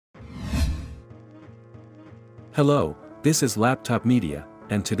Hello, this is Laptop Media,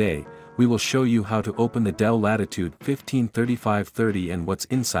 and today, we will show you how to open the Dell Latitude 153530 and what's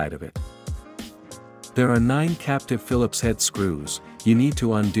inside of it. There are 9 captive Phillips head screws you need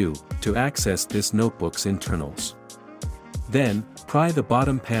to undo to access this notebook's internals. Then, pry the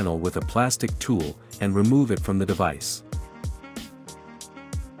bottom panel with a plastic tool and remove it from the device.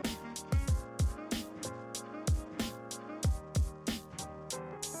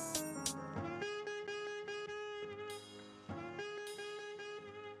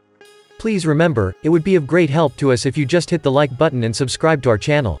 Please remember, it would be of great help to us if you just hit the like button and subscribe to our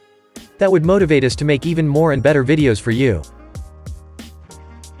channel. That would motivate us to make even more and better videos for you.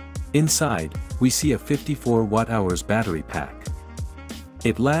 Inside, we see a 54 watt-hours battery pack.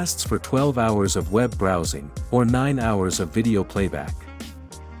 It lasts for 12 hours of web browsing, or 9 hours of video playback.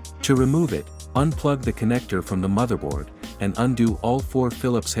 To remove it, unplug the connector from the motherboard, and undo all 4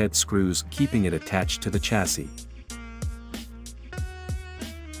 Phillips head screws, keeping it attached to the chassis.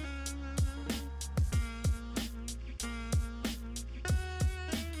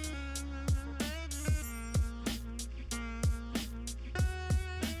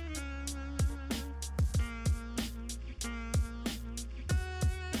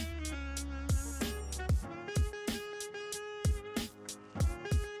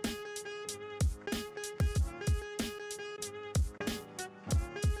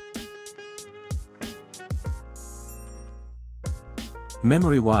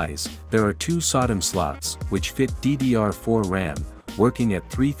 Memory-wise, there are 2 SODIMM slots, which fit DDR4 RAM, working at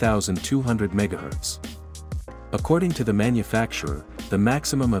 3200 MHz. According to the manufacturer, the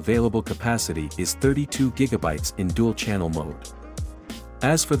maximum available capacity is 32 GB in dual-channel mode.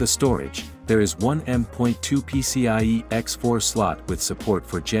 As for the storage, there is one M.2 PCIe X4 slot with support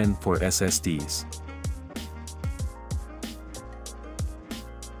for Gen 4 SSDs.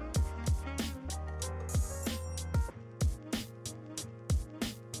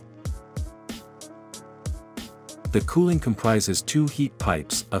 The cooling comprises 2 heat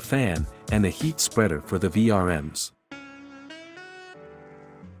pipes, a fan, and a heat spreader for the VRMs.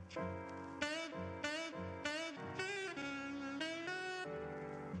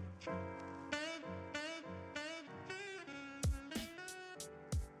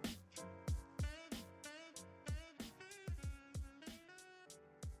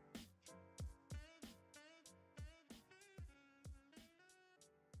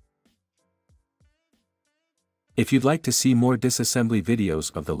 If you'd like to see more disassembly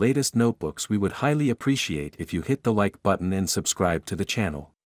videos of the latest notebooks, we would highly appreciate if you hit the like button and subscribe to the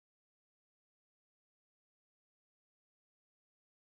channel.